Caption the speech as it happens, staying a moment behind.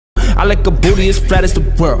I like a booty as flat as the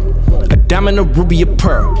world. A diamond, a ruby, a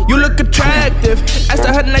pearl. You look attractive. Asked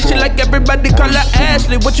her night, she like everybody call her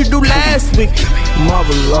Ashley. What you do last week?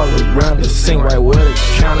 Marvel all around the sing right where the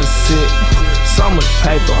counter sit. So much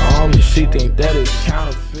paper on me, she think that is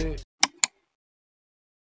counterfeit.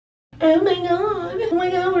 Oh my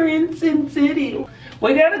god, we're in Sin City.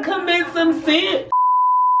 We gotta commit some sin.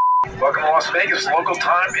 Welcome to Las Vegas. Local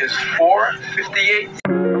time is 4:58.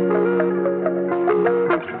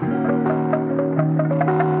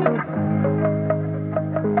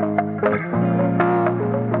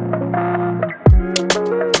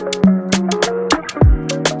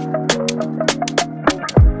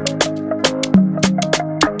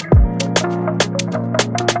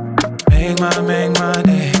 Make my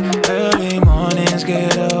day. Early mornings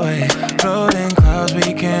get away. Floating clouds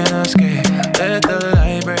we can't escape. Let the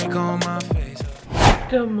light break on my face.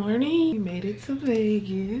 Good morning. We made it to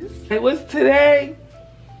Vegas. It was today.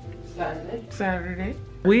 Saturday.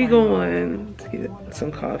 We going to get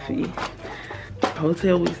some coffee. The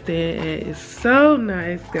hotel we staying at is so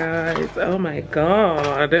nice, guys. Oh my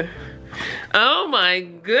god. Oh my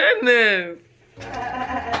goodness.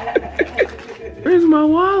 Where's my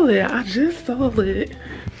wallet? I just sold it.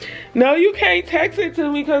 No, you can't text it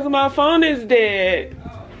to me because my phone is dead.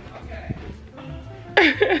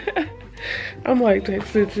 I'm like,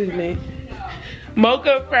 text it to me.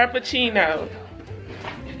 Mocha Frappuccino.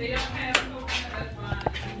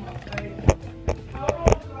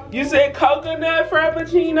 You said coconut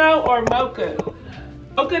Frappuccino or mocha?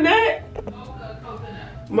 Coconut?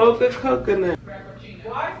 Mocha coconut.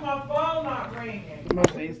 Why is my phone not ringing? My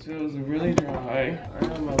face feels really dry.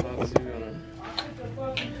 I'm about to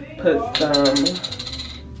put some.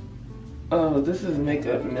 Oh, this is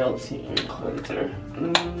makeup melting cleanser.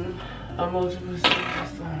 I'm going to put this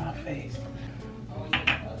on my face.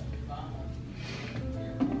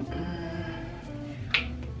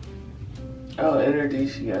 I'll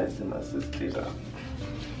introduce you guys to my sisters.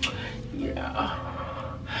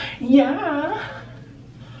 Yeah.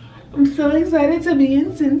 I'm so excited to be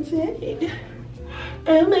in Sin City.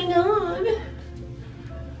 Oh my god.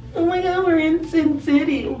 Oh my god, we're in Sin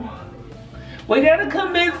City. We gotta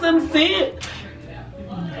commit some sin.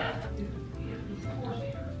 Alright.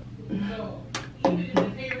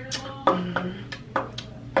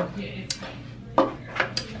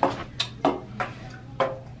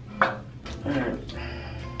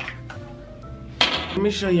 Let me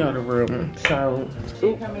show y'all the room. So,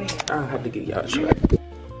 I'll have to get y'all a shirt.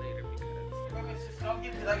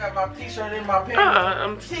 I got my t-shirt in my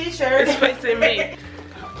pants. T-shirt. It's facing me.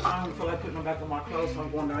 I don't feel like putting them back on my clothes, so I'm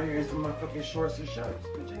going down here in some motherfucking shorts and shirts.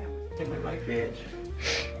 Pajamas. Take me like bitch.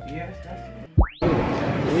 Yes, that's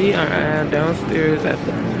it. We are downstairs at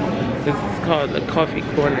this is called the coffee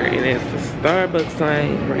corner, and it's the Starbucks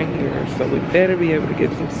sign right here. So we better be able to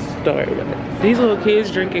get some Starbucks. These little kids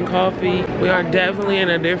drinking coffee. We are definitely in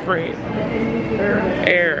a different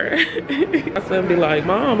era. My son be like,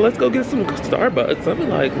 Mom, let's go get some Starbucks. I be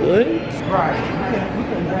like, what? Right.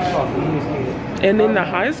 And in the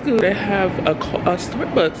high school, they have a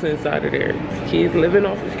Starbucks inside of there. Kids living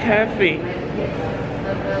off of caffeine.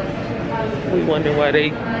 We wonder why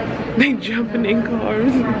they jumping in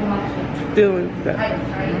cars, stealing stuff.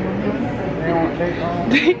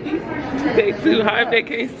 They too high, they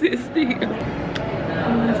can't sit still.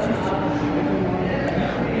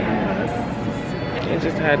 It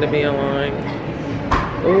just had to be a line.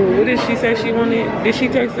 Oh, what did she say she wanted? Did she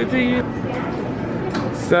text it to you?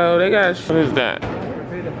 So they got, what is that?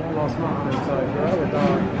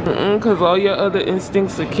 Cause all your other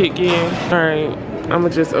instincts will kick in. All right, I'ma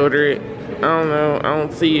just order it. I don't know, I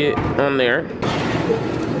don't see it on there.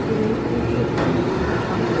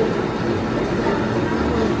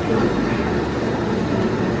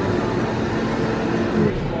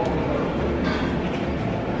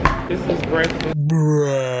 This is breakfast.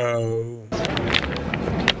 Bro.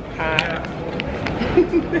 Hi.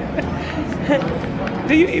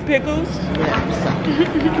 Do you eat pickles? Yeah,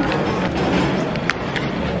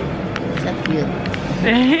 so cute.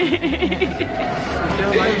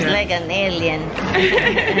 Looks like an alien.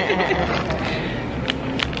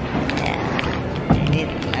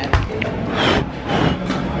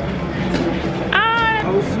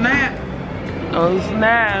 Oh snap. Oh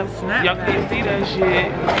snap. Y'all can't see that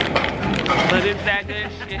shit. But it's that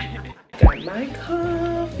good shit. Got my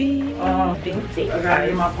coffee. Fancy. I got it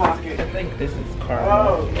in my pocket. I think this is caramel.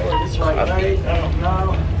 Oh, Lord, this right.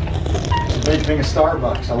 No. Big thing of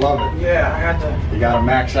Starbucks. I love it. Yeah, I got to. You gotta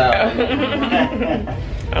max out.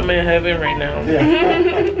 I'm in heaven right now. Yeah.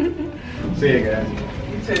 See you guys.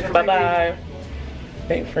 Bye bye.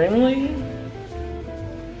 Stay friendly.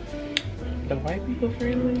 The white people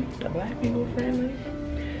friendly? The black people friendly?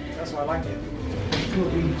 That's why I like it.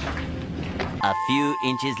 A few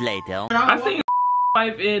inches later. I seen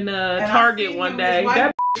wife in Target one day.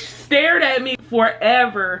 That stared at me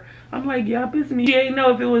forever. I'm like, y'all pissed me. She ain't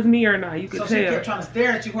know if it was me or not. You could tell. So she kept trying to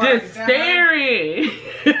stare at you. Just staring.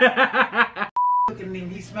 Looking at him,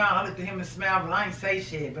 he smiled. I looked at him and smiled, but I ain't say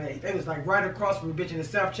shit. But it was like right across from the bitch in the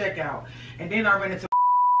self checkout. And then I ran into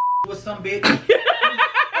with some bitch.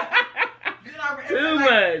 Too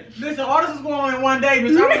much. Listen, all this is going on in one day,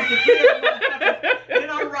 bitch. I went to then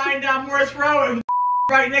I'm riding down Morris Road and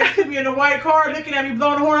right next to me in a white car looking at me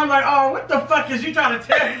blowing the horn. I'm like, oh, what the fuck is you trying to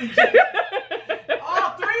tell me?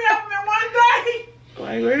 All 3 of them in one day?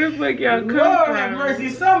 Like, where the fuck y'all come Lord from? have mercy.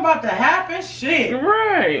 Something about to happen. Shit.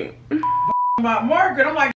 Right. About Margaret.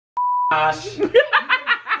 I'm like, gosh. And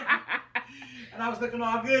I was looking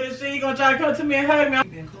all good and shit. You gonna try to come to me and hug me? I've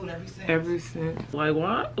been cool ever since. Ever since. Like,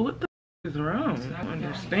 what? What the is wrong? I don't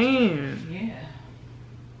understand. Yeah.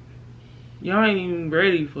 Y'all ain't even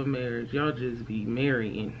ready for marriage. Y'all just be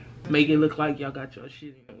marrying. Make it look like y'all got your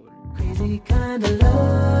shit in order. Crazy kind of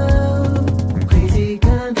love. Crazy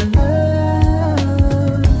kind of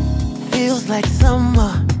love. Feels like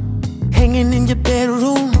summer hanging in your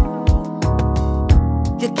bedroom.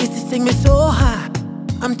 Your kisses take me so high.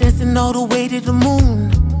 I'm dancing all the way to the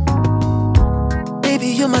moon. Baby,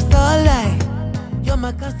 you're my starlight. You're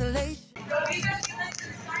my constellation.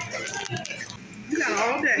 You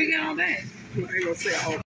got all day. We got all day. I ain't gonna say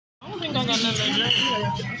all day. I don't think I got nothing to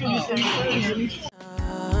drink.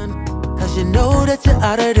 Cause you know that you're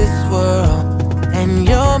out of this world. And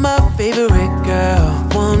you're my favorite girl.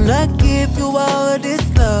 Wanna give you all of this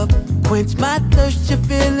love. Quench my thirst, you're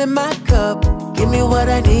filling my cup. Give me what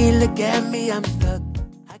I need, look at me, I'm stuck.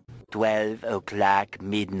 12 o'clock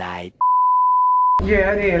midnight.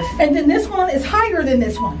 Yeah, it is. And then this one is higher than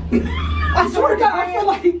this one. I swear to God, I feel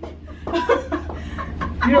like...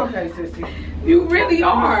 You're okay, sissy. You really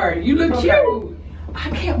are. You look cute.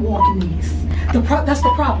 I can't walk in these. That's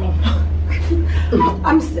the problem.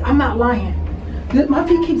 I'm not lying. My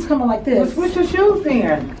feet keeps coming like this. Well, switch your shoes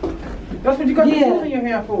then. That's what you got the shoes in your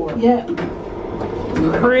hand for. Yeah.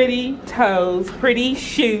 Pretty toes, pretty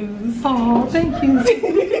shoes. Oh, thank you.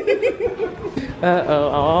 Uh-oh,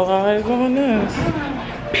 all eyes on us.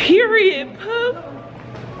 Period, Pooh.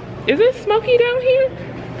 Is it smoky down here?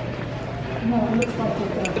 No, it looks like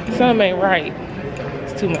it. Something ain't right.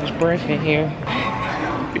 It's too much breath in here.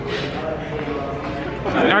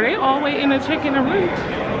 Are they all waiting to check in the room?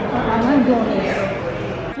 I'm doing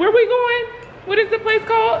this. Where we going? What is the place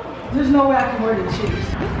called? There's no way I can wear the shoes.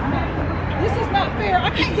 This is not fair. I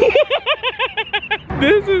can't.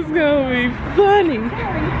 This is gonna be funny.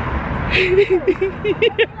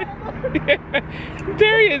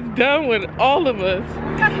 Terry is done with all of us.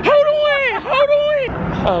 Hold on, hold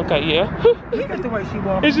on. Okay, yeah. Look at the way she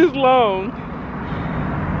walks. It's just long.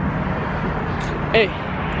 Hey,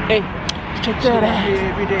 hey, check that out.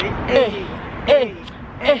 Every day. Hey, hey,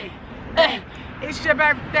 hey, hey. It's your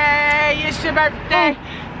birthday. It's your birthday.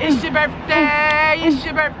 It's your birthday. It's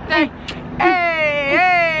your birthday. Hey,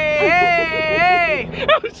 hey, hey, hey.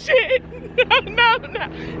 Oh shit. No, no, no.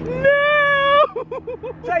 No.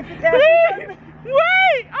 Take it,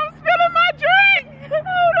 Wait, I'm spilling my drink.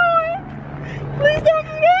 Hold on. Please don't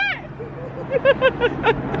do that.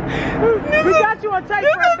 We got you on tape.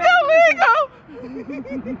 This is illegal.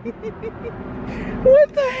 What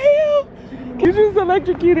the hell? You just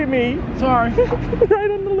electrocuted me. Sorry. Right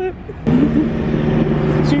on the lip.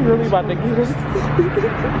 She really about to get us.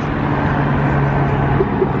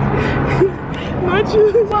 Not you.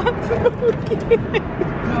 Not to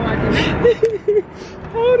No, I didn't.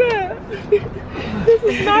 Hold up. This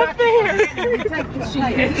is not fair.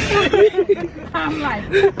 I'm like,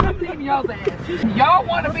 I'm leaving y'all's ass. Y'all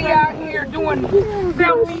want to be out here doing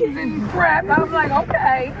selfies and crap. I'm like,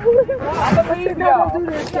 okay. I'm going to leave y'all.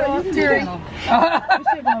 This shit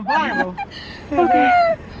going viral. Okay.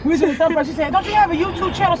 We should have she said, don't you have a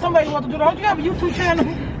YouTube channel? Somebody wants to do that. Don't you have a YouTube channel?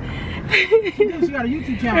 She got a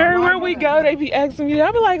YouTube channel. Everywhere we go, they be asking me.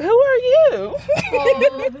 I be like, who are you?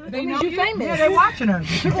 They know you famous. Yeah, they watching her.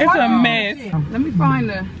 It's a mess. Let me find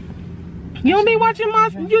the... You don't be watching my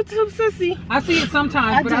YouTube, sissy? I see it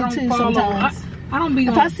sometimes, but I don't follow. Sometimes. I don't be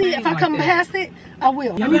on If I see it, if I come past it, I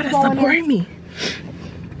will. Y'all gotta support me.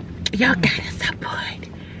 Y'all gotta support.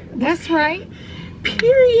 That's right.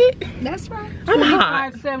 Period. That's right. I'm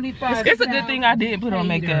hot. 75. It's a good thing I did put on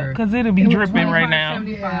makeup because it'll be dripping right now.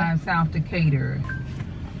 75 South Decatur.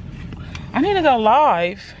 I need to go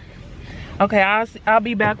live. Okay, I'll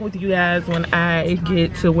be back with you guys when I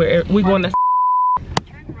get to where we're going to.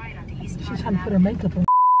 She's trying to put her makeup on.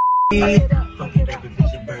 I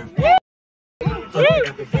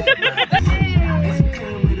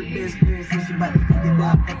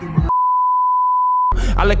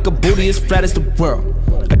like a booty as flat as the world,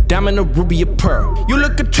 a diamond, a ruby, a pearl. You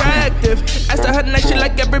look attractive. Asked her name, she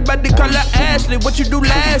like everybody call her Ashley. What you do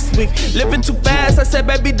last week? Living too fast. I said,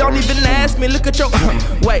 baby, don't even ask me. Look at your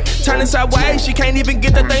wait, turning sideways. She can't even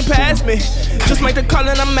get that thing past me. Just make the call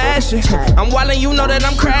and I'm mashing. I'm wildin', you know that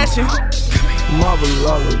I'm crashing. Marvel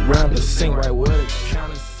all around the scene, right where the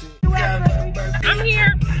counter sit. I'm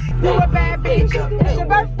here. You a bad bitch. It's your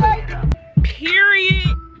birthday.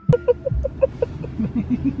 Period.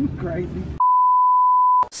 Crazy.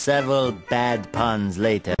 Several bad puns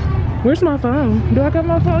later. Where's my phone? Do I got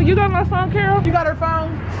my phone? You got my phone, Carol? You got her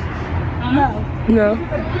phone? No.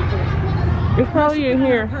 It's probably in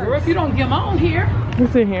here. Or if you don't get them on here.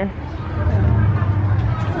 It's in here.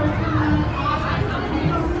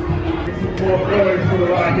 I'll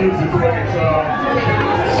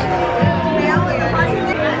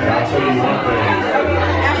tell you one thing.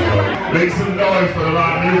 Make some noise for the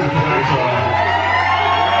live music tonight, y'all.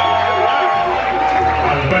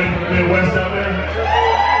 Everybody from the Midwest out there?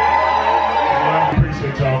 Well, I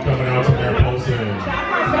appreciate y'all coming out to Mariposa.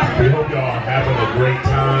 We hope y'all are having a great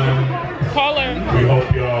time. Caller. We hope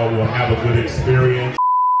y'all will have a good experience.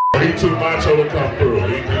 He too macho to come through.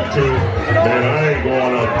 He too, man, I ain't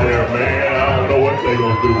going up there, man. I don't know what they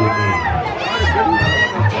gonna do with me.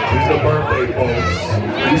 These are birthday folks.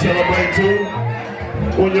 You celebrate too?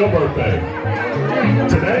 When your birthday?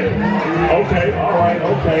 Today? Okay, all right,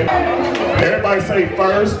 okay. Everybody say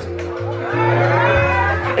first.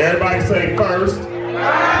 Everybody say first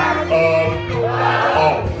of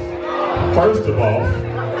off. First of all.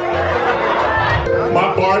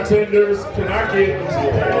 My bartenders, can I get 1,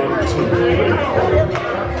 2, 3?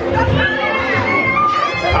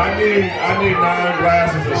 I need 9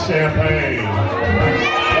 glasses of champagne. I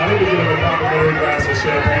need to get them a complimentary glass of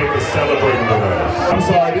champagne to celebrate with us. I'm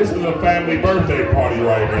sorry, this is a family birthday party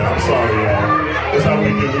right now. I'm sorry, y'all. That's how we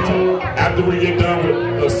do it. After we get done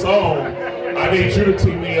with the song, I need you to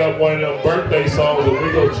tee me up one of them birthday songs and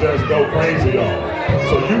we go just go crazy on.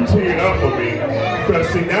 So you tee it up for me. Because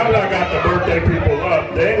see, now that I got the birthday people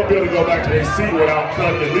up, they ain't gonna be able to go back to their seat without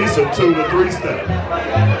cutting at least a 2 to 3 step.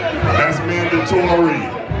 That's mandatory.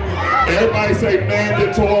 Everybody say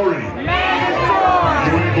mandatory.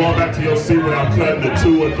 You ain't going back to your seat without cutting the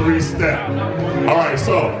 2 or 3 step. All right,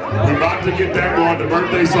 so we about to get that going. The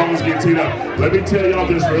birthday songs get teed up. Let me tell y'all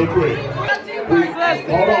this real quick.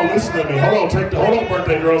 Hold on, listen to me. Hold on, hold on,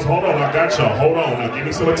 birthday girls. Hold on, I got y'all. Hold on, now give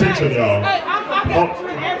me some attention, y'all.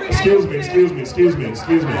 Excuse me.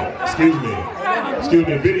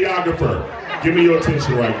 Videographer, give me your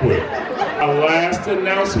attention right quick. Our last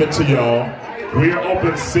announcement to y'all, we are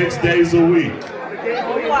open 6 days a week.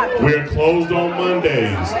 We're closed on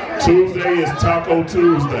Mondays. Tuesday is Taco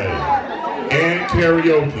Tuesday and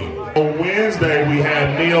karaoke. On Wednesday, we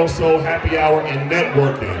have Neo Soul Happy Hour and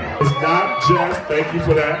networking. It's not just, thank you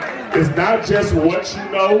for that, it's not just what you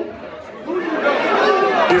know.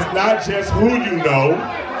 It's not just who you know.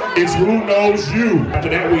 It's who knows you. After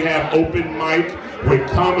that, we have open mic with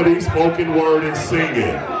comedy, spoken word, and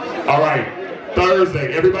singing. All right,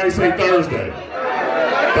 Thursday. Everybody say Thursday.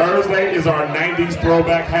 Thursday is our 90s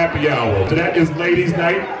throwback happy hour. That is ladies'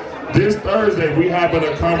 night. This Thursday, we having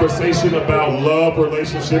a conversation about love,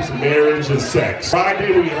 relationships, marriage, and sex.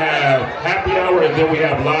 Friday, we have happy hour, and then we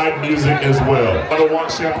have live music as well. I don't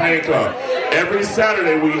want champagne cup. Every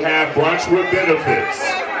Saturday, we have brunch with benefits.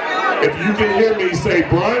 If you can hear me, say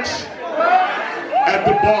brunch at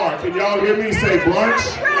the bar. Can y'all hear me say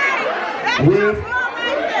brunch with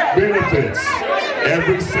benefits?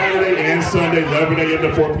 Every Saturday and Sunday, 11 a.m.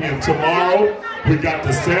 to 4 p.m. Tomorrow, we got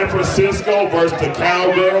the San Francisco versus the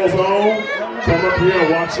Cowgirls on. Come up here and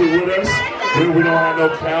watch it with us. We don't have no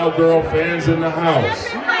Cowgirl fans in the house.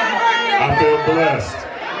 I feel blessed.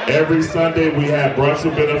 Every Sunday, we have brunch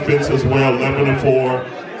with benefits as well, 11 to 4.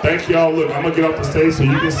 Thank y'all. Look, I'm going to get off the stage so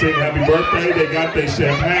you can sing happy birthday. They got their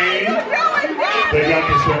champagne. They got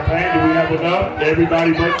the champagne. Do we have enough?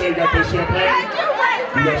 Everybody birthday got their champagne?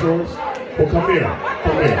 You got yours? Well, come here.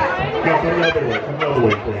 Come here. No, come the other way. Come the other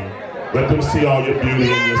way, Queen. Let them see all your beauty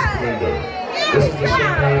and your splendor. This is the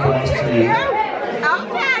champagne belongs to you.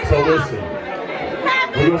 So listen.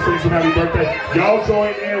 We're going to sing some happy birthday. Y'all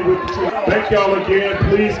join in with the two. Thank y'all again.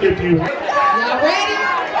 Please, if you... Y'all ready?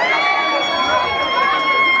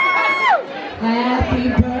 Happy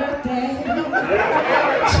birthday to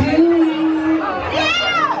you.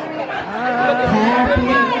 Happy birthday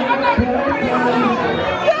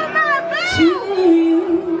to you.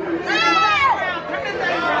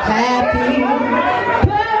 Happy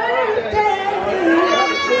birthday.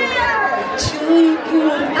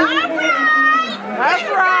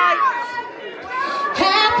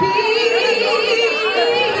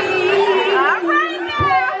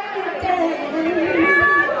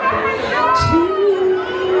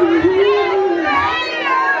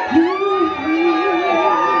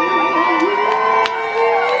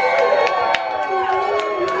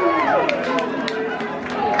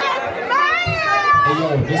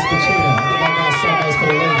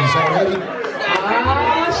 Is y'all ready?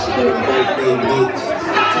 Ah, shit. Birthday bleach.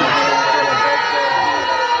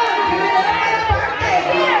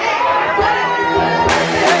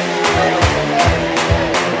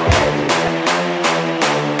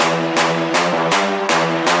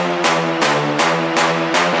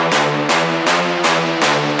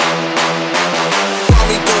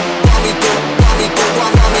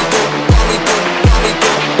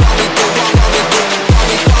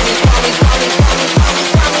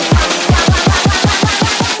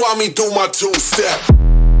 While me do my two-step.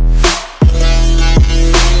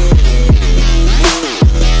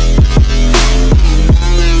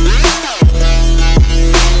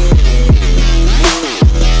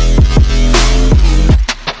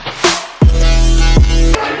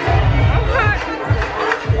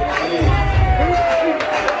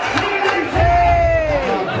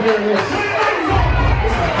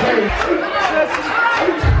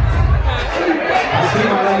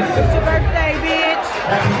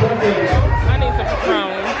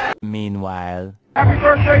 Meanwhile. Happy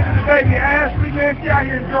birthday to the baby Ashley, man. She out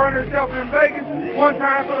here enjoying herself in Vegas. One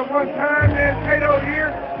time for the one time, man. Tato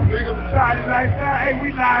here. Big up the Saudi lifestyle. Hey,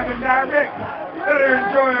 we live and direct. Let her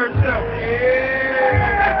enjoy herself.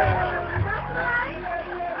 Yeah.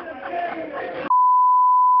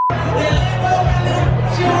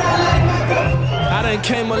 I done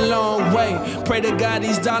came a long way. Pray to God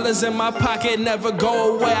these dollars in my pocket never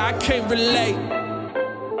go away. I can't relate.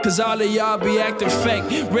 Cause all of y'all be acting fake.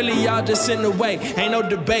 Really, y'all just in the way. Ain't no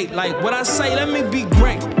debate. Like what I say, let me be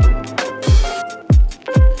great.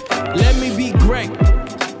 Let me be great.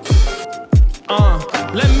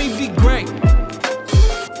 Let me be great.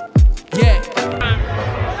 Yeah.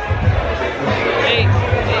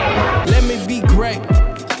 Let me be great.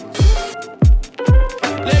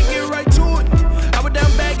 Let's get right to it. I was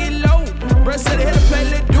down bag it low. Bruh said they had to play,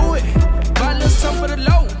 let's do it. Buy a little something for the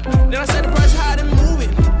low. Then I said the price high, then move it.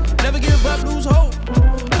 Never give up, lose hope.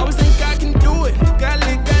 Always think I can do it. Got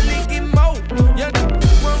lit, get more. Yeah,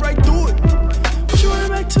 run right through it. What you running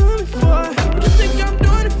back to me for? What you think I'm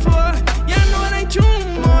doing it for? Yeah, I know it ain't you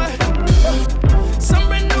anymore. Some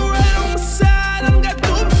brand new right on my side, I done got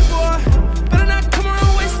through it before. Better not come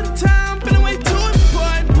around wasting time, feeling way too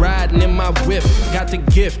important. Riding in my whip, got the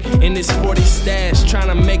gift in this 40 stash, trying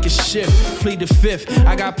to make a shift. Plead the fifth,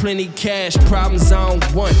 I got plenty cash, problems I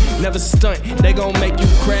don't want. Never stunt, they gon' make you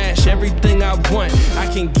crash. Everything I want, I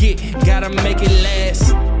can get, gotta make it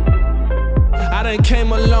last. I done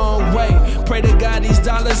came a long way. Pray to God these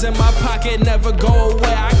dollars in my pocket never go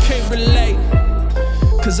away. I can't relate.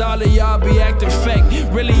 Cause all of y'all be acting fake.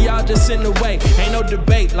 Really, y'all just in the way. Ain't no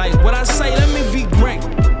debate. Like what I say, let me be great.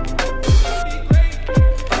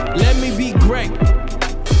 Let me be great.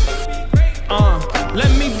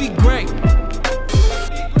 Let me be great.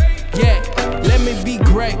 Yeah, let me be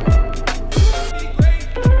great.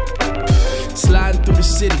 Sliding through the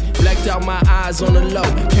city, blacked out my eyes on the low.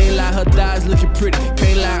 Can't lie, her thighs looking pretty.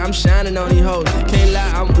 Can't lie, I'm shining on these hoes. Can't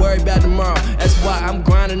lie, I'm worried about tomorrow. That's why I'm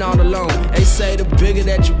grinding all alone. They say the bigger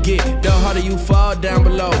that you get, the harder you fall down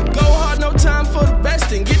below. Go hard, no time for the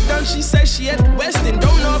resting. Get done, she say she at the Westin.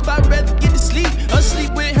 Don't know if I'd rather get to sleep or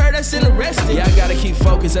sleep with her, that's interesting. Yeah, I gotta keep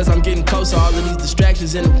focused as I'm getting closer. All of these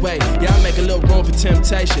distractions in the way. Yeah, I make a little room for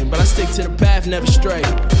temptation, but I stick to the path, never stray.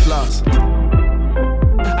 Floss.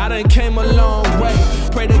 I done came a long way.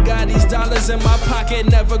 Pray to God these dollars in my pocket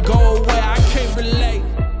never go away. I can't relate.